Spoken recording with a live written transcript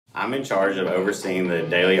I'm in charge of overseeing the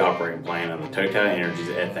daily operating plan of the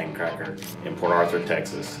TotalEnergies Ethane Cracker in Port Arthur,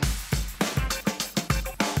 Texas.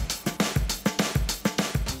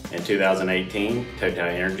 In 2018,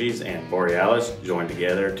 TotalEnergies and Borealis joined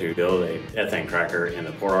together to build an ethane cracker in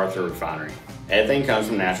the Port Arthur refinery. Ethane comes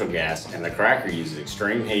from natural gas, and the cracker uses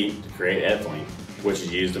extreme heat to create ethylene, which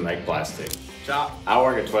is used to make plastic. I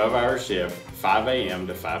work a 12-hour shift, 5 a.m.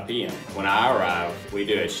 to 5 p.m. When I arrive, we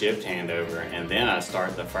do a shift handover, and then I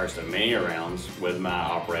start the first of many rounds with my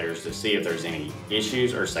operators to see if there's any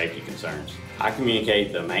issues or safety concerns. I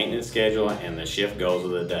communicate the maintenance schedule and the shift goals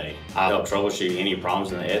of the day. I help troubleshoot any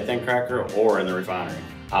problems in the ethane cracker or in the refinery.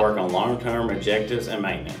 I work on long-term objectives and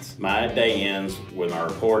maintenance. My day ends with my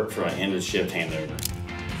report for an end of shift handover.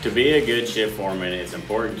 To be a good shift foreman, it's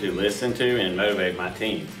important to listen to and motivate my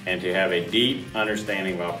team and to have a deep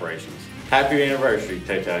understanding of operations. Happy anniversary,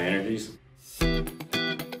 TotalEnergies.